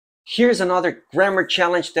Here's another grammar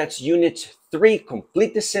challenge. That's Unit 3.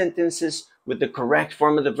 Complete the sentences with the correct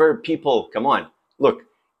form of the verb. People, come on. Look,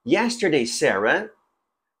 yesterday, Sarah,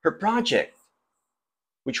 her project.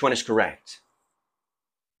 Which one is correct?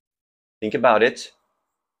 Think about it.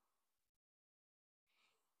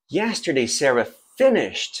 Yesterday, Sarah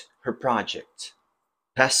finished her project.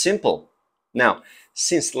 Past simple. Now,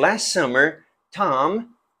 since last summer,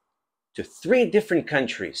 Tom to 3 different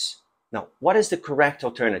countries. Now, what is the correct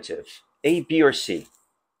alternative? A, B, or C?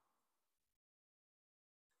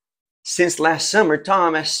 Since last summer,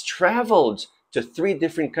 Tom has traveled to 3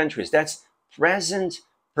 different countries. That's present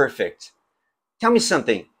perfect. Tell me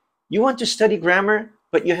something. You want to study grammar,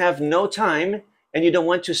 but you have no time and you don't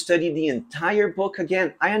want to study the entire book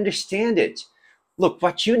again. I understand it. Look,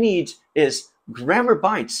 what you need is Grammar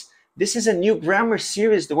Bites. This is a new grammar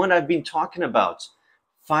series, the one I've been talking about.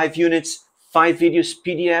 5 units, 5 videos,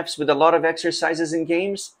 PDFs with a lot of exercises and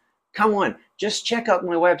games. Come on, just check out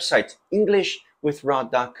my website,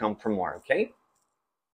 englishwithrod.com for more, okay?